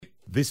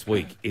This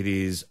week it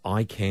is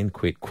I Can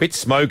Quit. Quit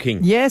smoking.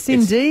 Yes,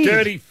 It's indeed.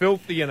 dirty,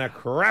 filthy and a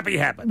crappy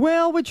habit.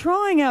 Well, we're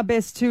trying our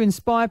best to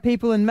inspire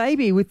people, and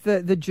maybe with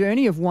the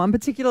journey of one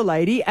particular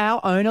lady, our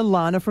own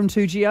Alana from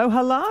 2GO.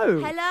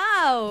 Hello.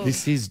 Hello.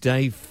 This is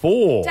day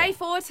 4. Day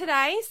 4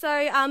 today. So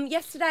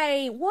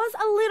yesterday was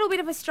a little bit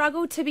of a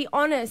struggle, to be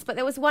honest, but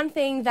there was one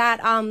thing that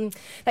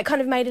that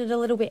kind of made it a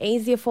little bit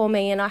easier for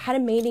me, and I had a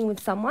meeting with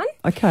someone.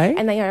 Okay.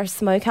 And they are a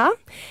smoker,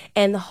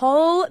 and the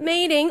whole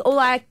meeting, all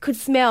I could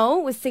smell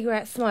was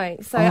cigarette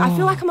smoke. So I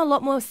feel like I'm a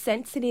lot more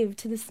sensitive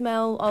to the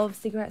smell of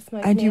cigarette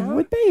smoke And now. you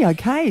would be,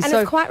 okay. And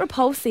it's quite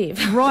repulsive.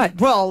 Right.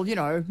 Well,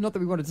 not that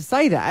we wanted to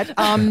say that,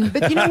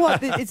 but you know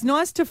what? It's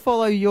nice to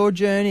follow your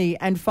journey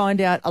and find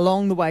out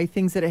along the way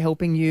things that are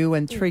helping you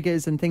and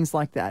triggers and things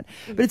like that.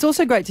 But it's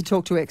also great to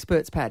talk to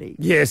experts, Paddy.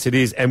 Yes, it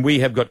is. And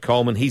we have got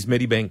Coleman. He's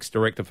Medibank's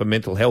Director for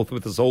Mental Health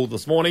with us all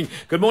this morning.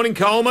 Good morning,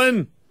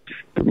 Coleman.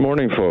 Good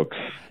morning, folks.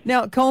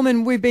 Now,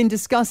 Coleman, we've been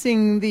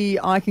discussing the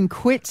I Can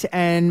Quit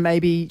and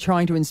maybe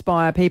trying to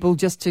inspire people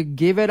just to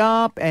give it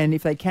up, and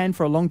if they can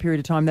for a long period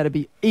of time, that'd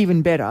be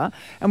even better.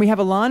 And we have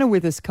Alana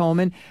with us,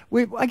 Coleman.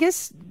 We're, I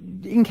guess,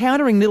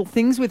 encountering little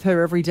things with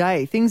her every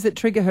day, things that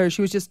trigger her.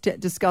 She was just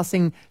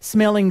discussing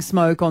smelling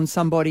smoke on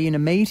somebody in a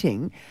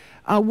meeting.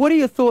 What are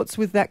your thoughts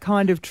with that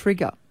kind of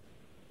trigger?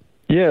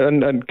 Yeah,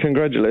 and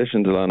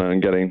congratulations, Alana, on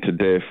getting to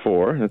day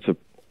 4. It's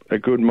a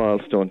good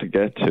milestone to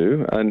get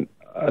to. And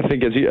I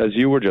think as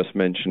you were just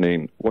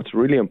mentioning, what's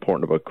really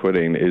important about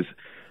quitting is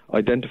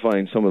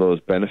identifying some of those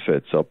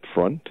benefits up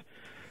front.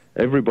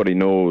 Everybody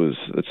knows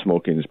that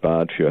smoking is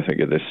bad for you, I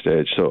think, at this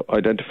stage. So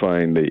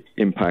identifying the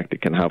impact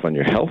it can have on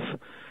your health,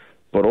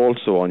 but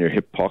also on your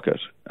hip pocket.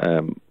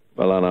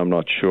 Alana, I'm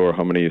not sure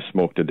how many you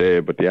smoked a day,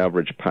 but the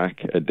average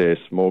pack a day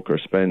smoker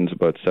spends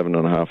about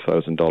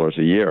 $7,500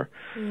 a year.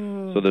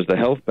 So there's the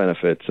health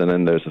benefits, and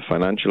then there's the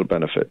financial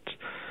benefits.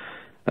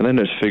 And then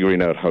there's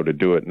figuring out how to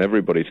do it, and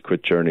everybody's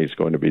quit journey is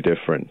going to be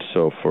different.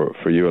 So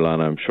for you,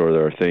 Alana, I'm sure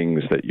there are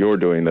things that you're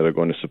doing that are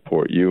going to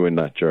support you in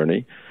that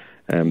journey,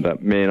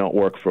 that may not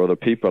work for other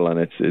people. And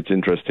it's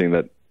interesting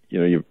that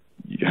you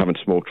haven't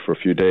smoked for a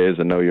few days,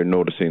 and now you're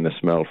noticing the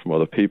smell from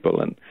other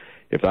people. And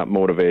if that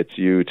motivates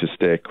you to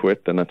stay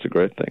quit, then that's a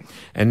great thing.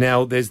 And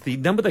now there's the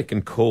number they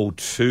can call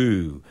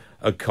to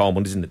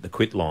Coleman, isn't it? The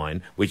quit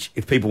line, which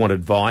if people want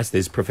advice,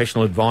 there's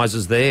professional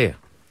advisors there.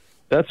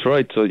 That's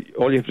right. So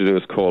all you have to do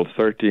is call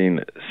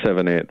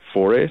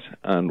 137848,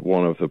 and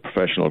one of the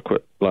professional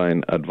quit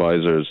line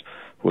advisors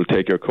will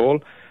take your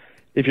call.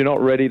 If you're not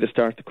ready to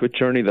start the quit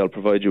journey, they'll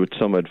provide you with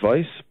some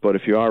advice. But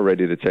if you are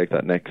ready to take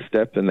that next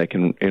step, then they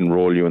can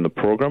enroll you in the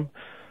program.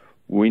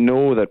 We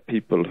know that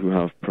people who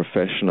have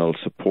professional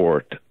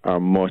support are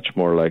much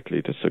more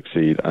likely to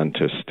succeed and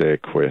to stay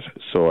quit.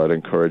 So I'd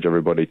encourage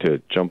everybody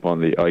to jump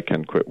on the I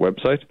Can Quit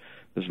website.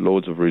 There's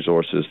loads of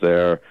resources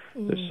there.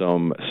 There's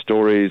some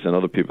stories and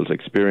other people's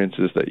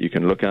experiences that you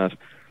can look at.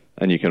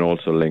 And you can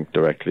also link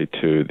directly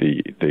to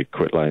the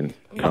quit line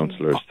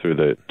counsellors through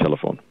the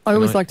telephone. I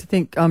always like to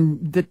think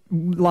that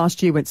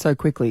last year went so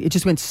quickly. It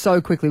just went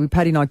so quickly.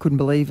 Paddy and I couldn't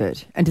believe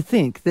it. And to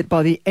think that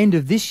by the end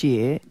of this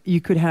year,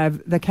 you could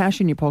have the cash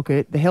in your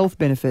pocket, the health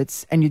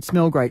benefits, and you'd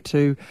smell great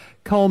too.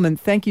 Coleman,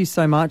 thank you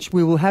so much.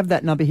 We will have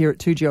that number here at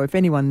 2GO if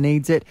anyone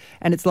needs it.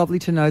 And it's lovely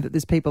to know that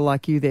there's people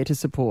like you there to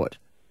support.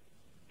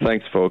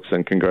 Thanks, folks,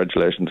 and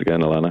congratulations again,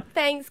 Alana.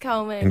 Thanks,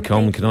 Coleman. And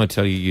Coleman, can I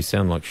tell you, you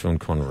sound like Sean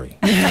Connery.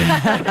 He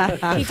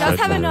does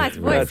have a nice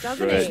voice,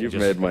 doesn't Right. he? You've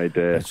made my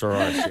day. That's all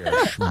right.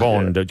 Yeah.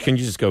 Bond. Can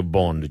you just go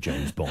Bond,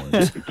 James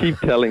Bond? Keep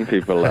telling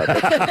people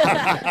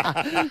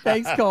that.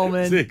 Thanks,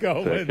 Coleman. See you,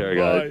 Coleman. Take care,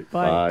 guys.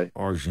 Bye. Bye.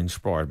 Ours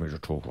inspired me to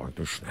talk like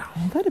this now.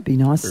 Oh, that'd be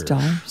nice,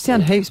 Dave. You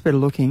sound heaps better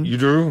looking. You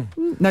do?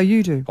 No,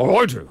 you do. Oh,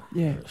 I do?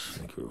 Yeah. Yes,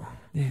 thank you.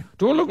 Yeah.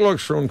 Do I look like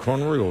Sean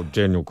Connery or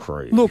Daniel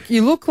Craig? Look,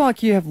 you look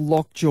like you have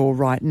lockjaw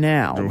right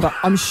now, but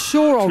I'm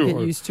sure I'll get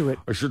used to it.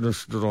 I shouldn't have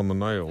stood on the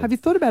nail. Have you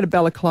thought about a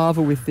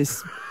balaclava with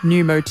this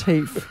new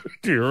motif?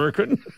 Do you reckon?